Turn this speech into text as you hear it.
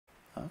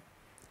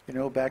You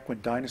know, back when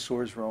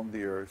dinosaurs roamed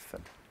the earth.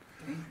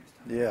 And,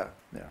 yeah,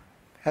 yeah.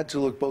 Had to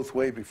look both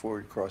ways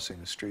before crossing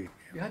the street.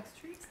 You had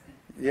streets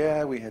then?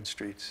 Yeah, we had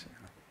streets.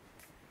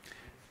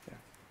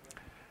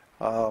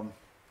 Yeah.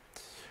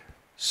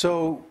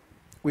 So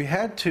we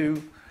had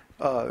to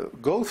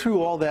go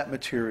through all that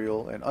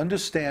material and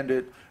understand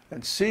it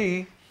and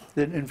see,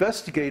 then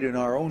investigate in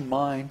our own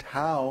mind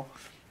how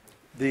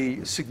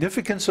the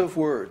significance of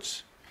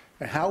words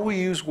and how we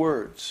use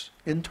words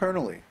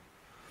internally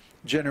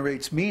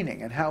generates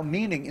meaning, and how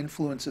meaning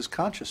influences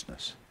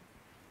consciousness.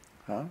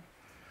 Huh?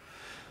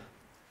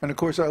 And of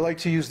course, I like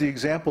to use the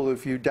example,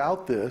 if you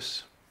doubt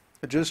this,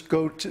 just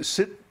go to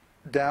sit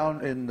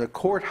down in the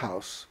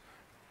courthouse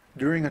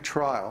during a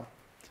trial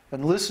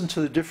and listen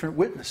to the different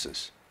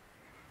witnesses.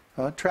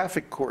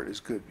 Traffic court is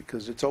good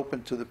because it's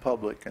open to the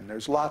public and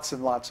there's lots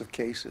and lots of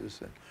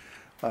cases.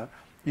 And,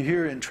 you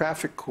hear in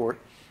traffic court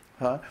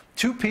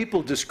two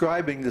people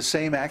describing the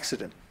same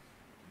accident.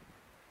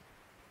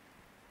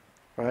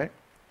 Right?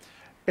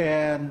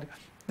 And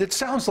it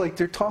sounds like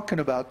they're talking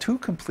about two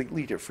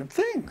completely different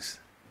things.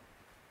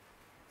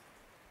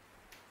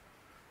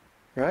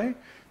 Right?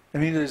 I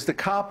mean, there's the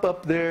cop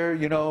up there,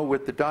 you know,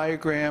 with the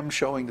diagram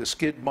showing the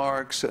skid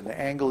marks and the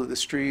angle of the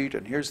street,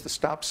 and here's the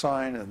stop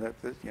sign, and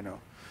the you know,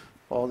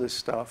 all this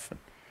stuff. And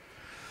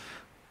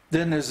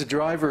then there's the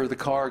driver of the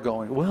car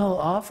going, well,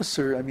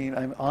 officer, I mean,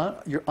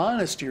 you're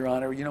honest, Your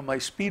Honor, you know, my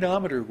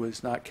speedometer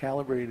was not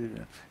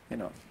calibrated, you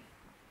know.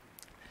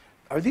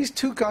 Are these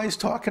two guys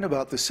talking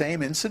about the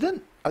same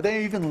incident? Are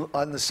they even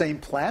on the same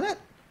planet?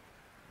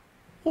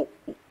 Well,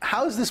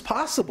 how is this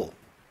possible?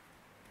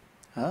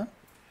 Huh?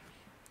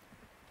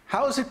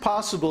 How is it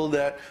possible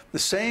that the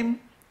same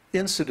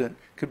incident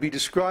could be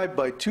described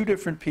by two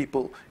different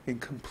people in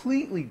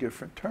completely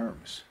different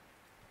terms?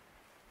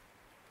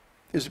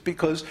 Is it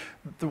because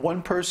the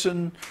one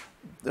person,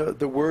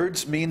 the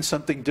words mean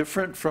something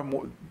different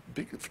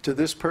to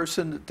this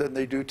person than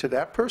they do to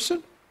that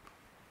person?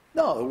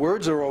 No, the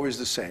words are always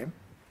the same.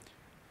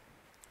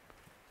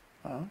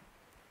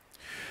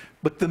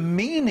 But the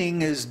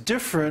meaning is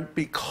different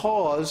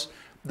because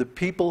the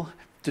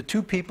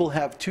two people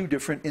have two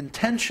different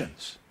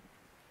intentions.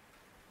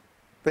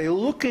 They're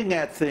looking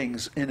at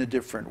things in a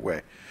different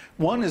way.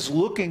 One is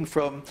looking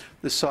from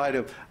the side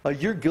of,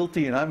 you're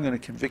guilty and I'm going to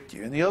convict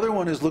you. And the other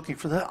one is looking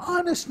for the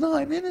honest, no,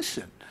 I'm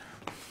innocent.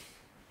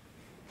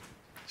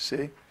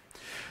 See?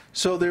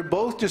 So they're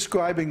both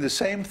describing the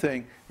same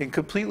thing in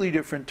completely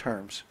different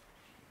terms.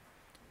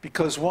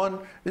 Because one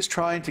is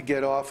trying to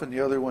get off and the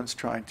other one's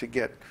trying to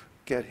get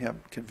him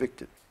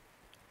convicted.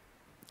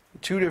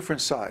 Two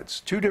different sides,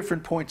 two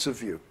different points of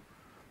view.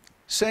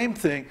 Same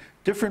thing,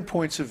 different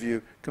points of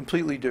view,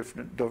 completely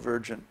different,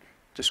 divergent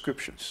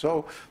descriptions.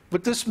 So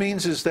what this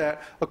means is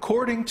that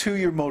according to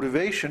your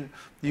motivation,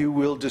 you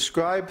will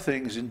describe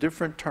things in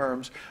different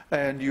terms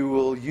and you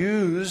will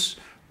use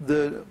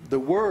the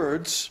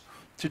words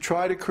to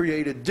try to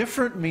create a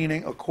different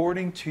meaning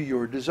according to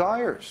your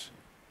desires.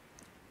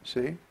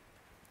 See?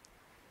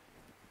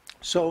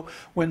 So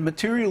when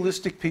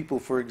materialistic people,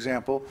 for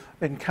example,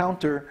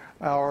 encounter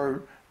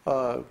our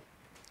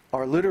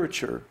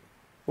literature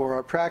or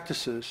our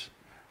practices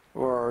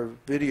or our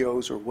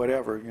videos or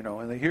whatever, you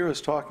know, and they hear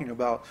us talking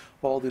about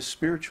all this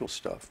spiritual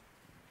stuff,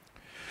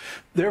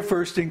 their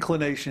first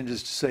inclination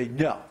is to say,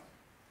 no,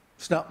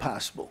 it's not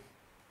possible.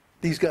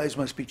 These guys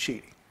must be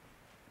cheating.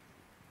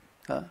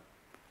 Huh?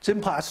 It's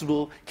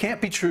impossible,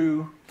 can't be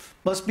true,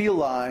 must be a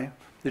lie.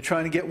 They're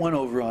trying to get one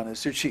over on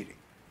us, they're cheating.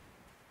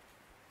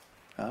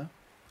 Huh?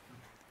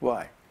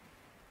 Why?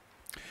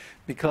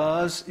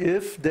 Because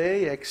if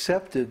they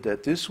accepted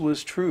that this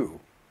was true,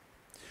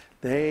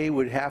 they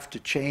would have to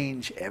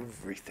change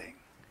everything.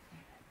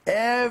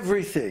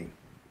 Everything.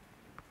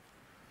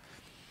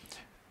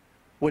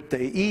 What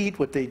they eat,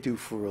 what they do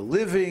for a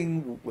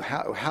living,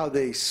 how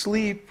they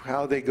sleep,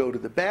 how they go to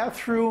the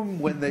bathroom,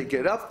 when they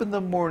get up in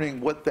the morning,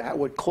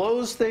 what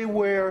clothes they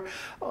wear,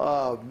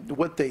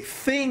 what they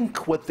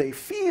think, what they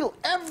feel,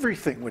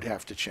 everything would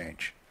have to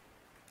change.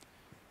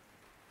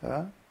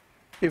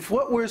 If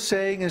what we're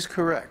saying is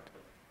correct,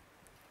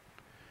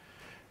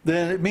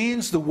 then it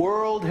means the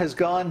world has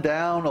gone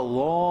down a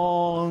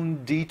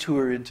long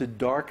detour into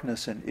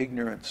darkness and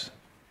ignorance.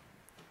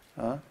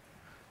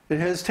 It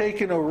has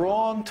taken a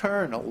wrong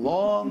turn, a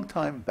long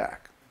time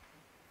back.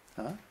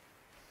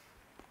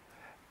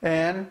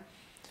 And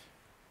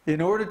in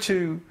order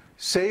to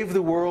save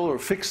the world or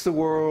fix the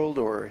world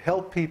or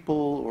help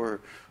people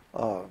or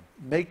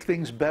make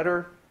things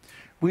better,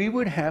 we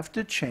would have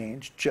to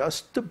change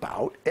just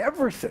about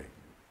everything.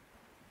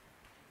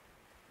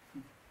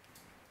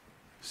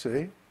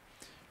 See?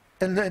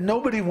 And then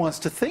nobody wants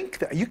to think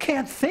that. You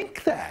can't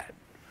think that.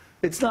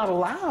 It's not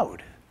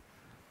allowed.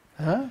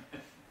 Huh?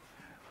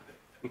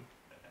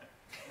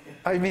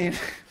 I mean,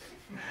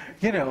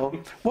 you know,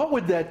 what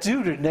would that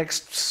do to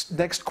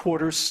next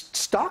quarter's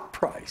stock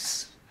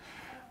price?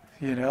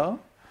 You know?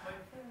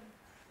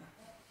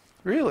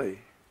 Really?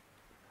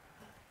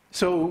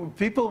 So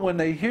people, when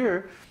they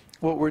hear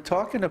what we're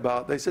talking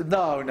about, they said,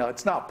 no,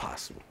 it's not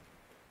possible.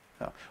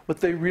 What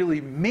they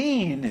really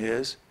mean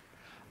is,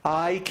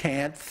 I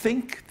can't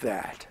think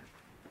that.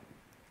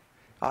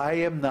 I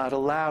am not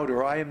allowed,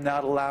 or I am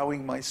not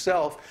allowing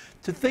myself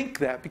to think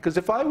that. Because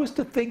if I was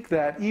to think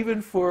that,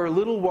 even for a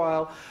little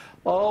while,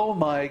 oh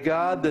my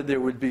God, then there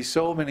would be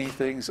so many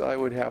things I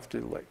would have to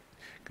like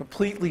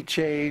completely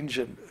change,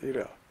 and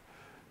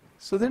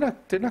So they're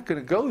not going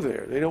to go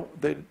there. They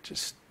want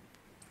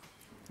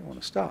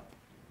to stop.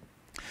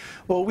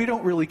 Well, we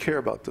don't really care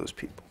about those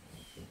people.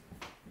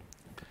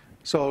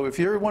 So if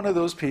you're one of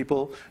those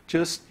people,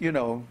 just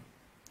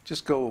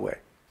go away.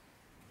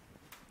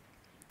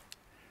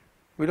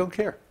 We don't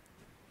care.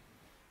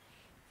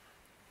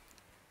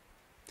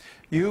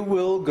 You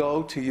will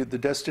go to the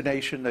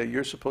destination that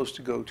you're supposed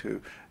to go to,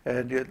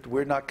 and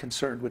we're not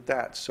concerned with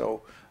that.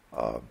 So,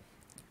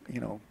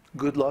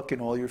 good luck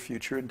in all your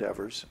future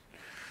endeavors.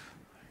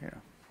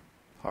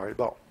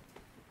 Haribol.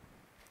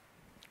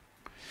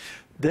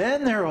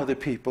 Then there are the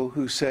people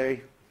who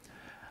say,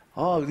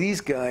 "Oh,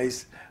 these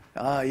guys,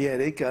 yeah,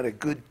 they got a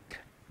good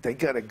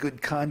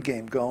con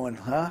game going,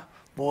 huh?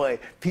 Boy,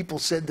 people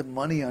send them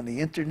money on the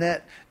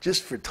internet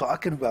just for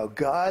talking about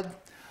God.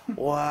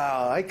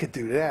 Wow, I could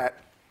do that,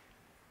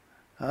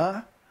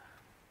 huh?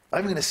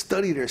 I'm going to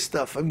study their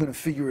stuff. I'm going to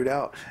figure it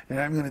out, and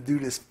I'm going to do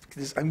this.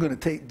 I'm going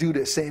to do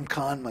the same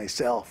con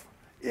myself.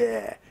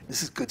 Yeah,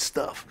 this is good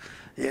stuff.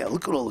 Yeah,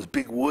 look at all those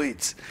big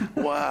words.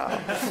 Wow."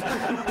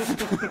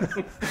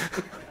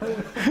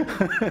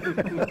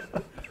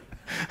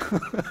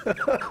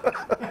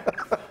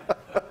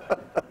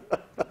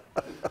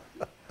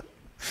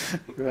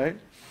 Right?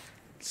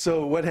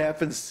 So what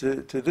happens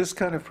to this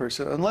kind of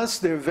person? Unless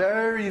they're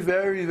very,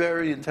 very,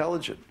 very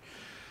intelligent,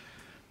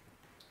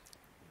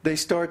 they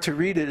start to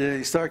read it and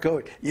they start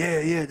going,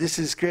 yeah, this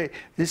is great.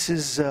 This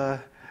is,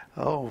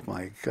 oh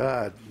my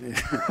God.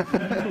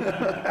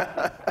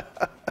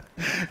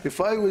 If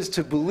I was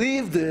to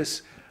believe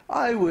this,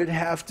 I would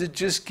have to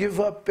just give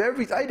up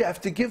everything. I'd have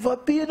to give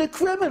up being a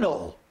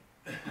criminal.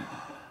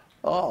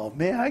 Oh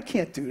man, I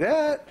can't do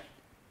that.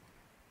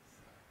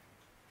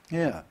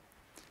 Yeah.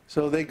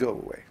 So they go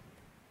away.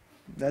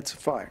 That's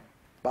fine.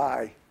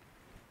 Bye.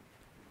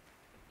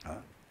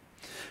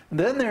 And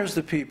then there's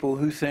the people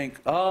who think,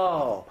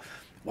 oh,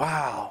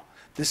 wow,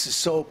 this is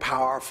so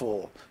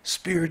powerful.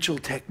 Spiritual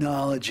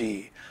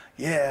technology.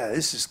 Yeah,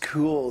 this is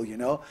cool,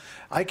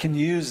 I can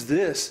use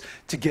this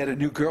to get a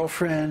new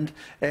girlfriend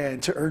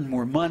and to earn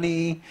more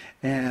money,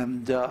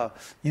 and,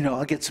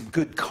 I'll get some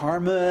good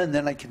karma, and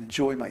then I can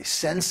enjoy my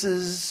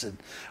senses, and,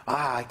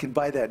 I can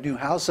buy that new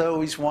house I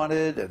always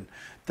wanted, and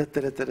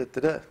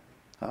da-da-da-da-da-da.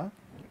 Huh?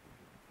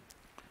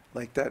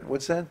 Like that,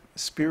 what's that?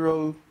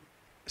 Pyrosphere.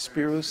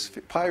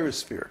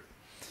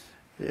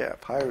 Yeah,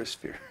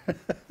 pyrosphere.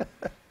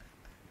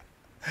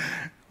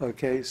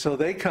 Okay, so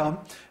they come,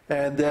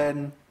 and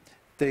then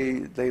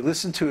they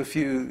listen to a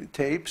few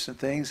tapes and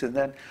things, and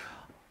then,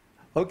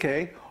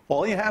 okay,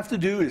 all you have to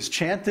do is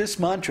chant this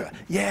mantra.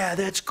 Yeah,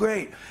 that's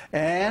great.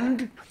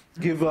 And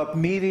give up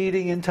meat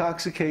eating,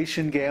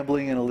 intoxication,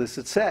 gambling, and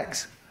illicit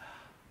sex.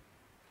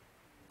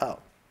 Oh.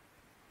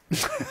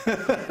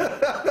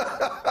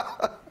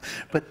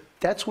 But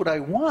that's what I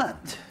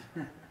want.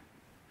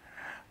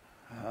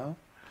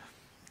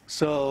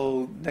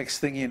 So next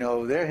thing you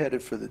know, they're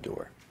headed for the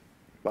door.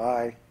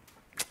 Bye.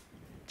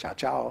 Ciao,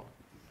 ciao.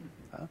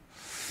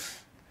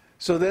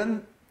 So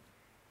then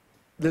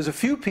there's a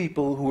few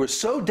people who are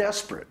so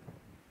desperate.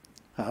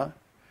 They're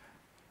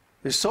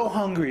so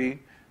hungry.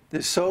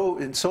 They're so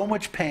in so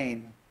much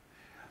pain.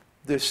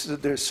 They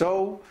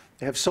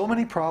have so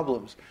many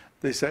problems.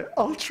 They say,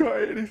 I'll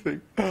try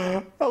anything.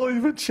 I'll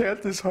even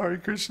chant this Hare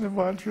Krishna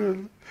mantra.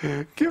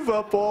 Give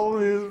up all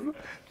this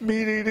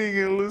meat eating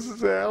and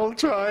listen. I'll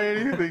try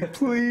anything,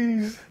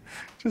 please.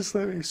 Just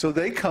let me. So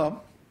they come,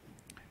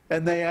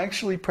 and they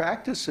actually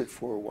practice it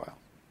for a while.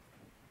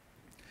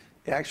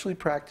 They actually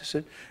practice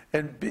it,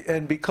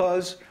 and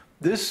because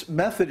this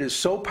method is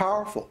so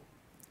powerful,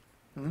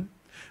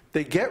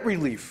 they get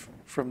relief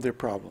from their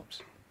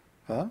problems.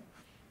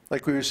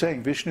 Like we were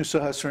saying, Vishnu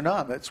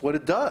Sahasranam, that's what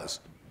it does.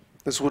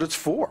 That's what it's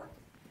for.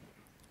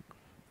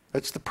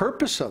 That's the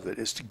purpose of it,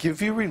 is to give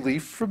you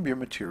relief from your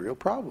material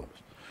problems.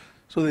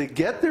 So they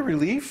get the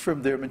relief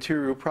from their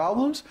material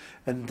problems,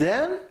 and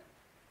then,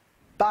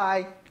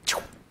 bye.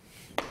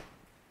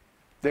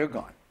 They're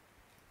gone.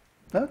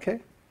 Okay.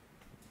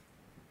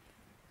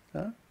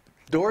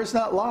 Door's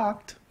not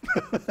locked.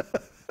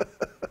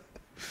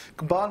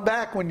 Come on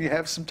back when you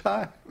have some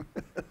time.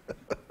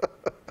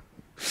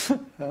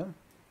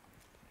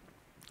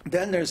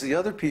 Then there's the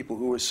other people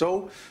who are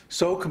so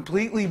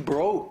completely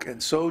broke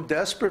and so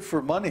desperate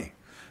for money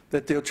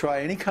that they'll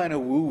try any kind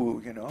of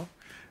woo-woo,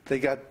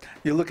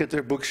 you look at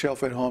their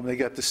bookshelf at home, they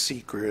got The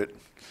Secret,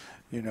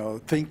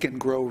 Think and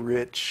Grow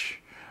Rich.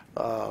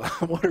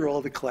 What are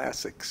all the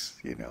classics,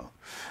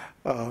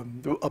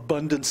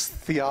 Abundance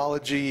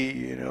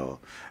Theology,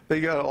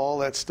 they got all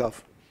that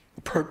stuff.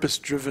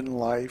 Purpose-driven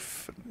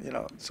life,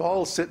 it's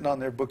all sitting on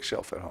their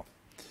bookshelf at home.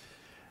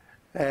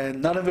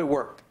 And none of it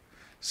worked.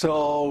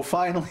 So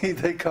finally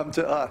they come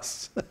to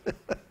us.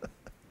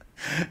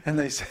 And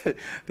they said,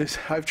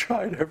 I've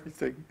tried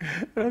everything,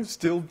 and I'm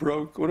still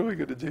broke. What am I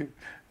going to do?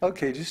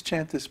 Okay, just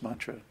chant this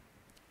mantra.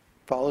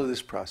 Follow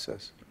this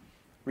process.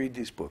 Read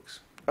these books.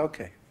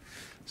 Okay.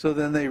 So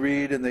then they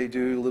read, and they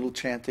do a little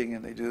chanting,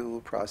 and they do a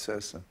little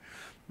process. And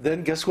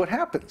then guess what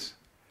happens?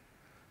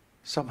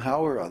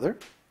 Somehow or other,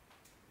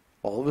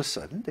 all of a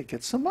sudden, they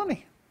get some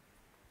money.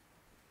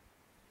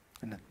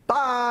 And then,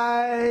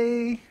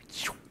 bye!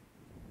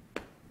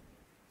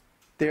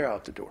 They're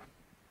out the door.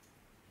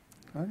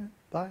 All right,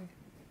 bye.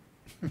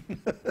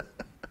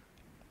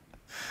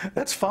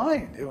 That's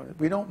fine.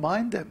 We don't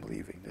mind them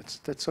leaving.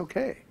 That's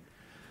okay.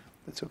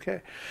 That's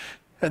okay.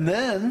 And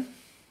then,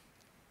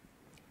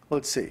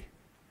 let's see.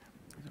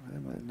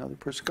 Another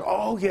person.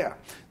 Oh yeah.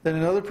 Then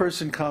another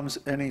person comes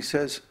and he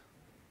says,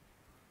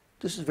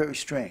 "This is very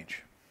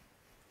strange.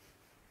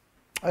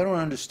 I don't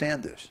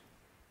understand this.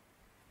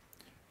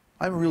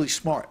 I'm really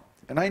smart,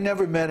 and I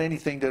never met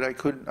anything that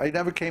I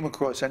never came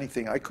across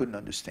anything I couldn't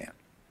understand.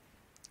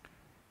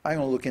 I'm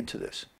going to look into this."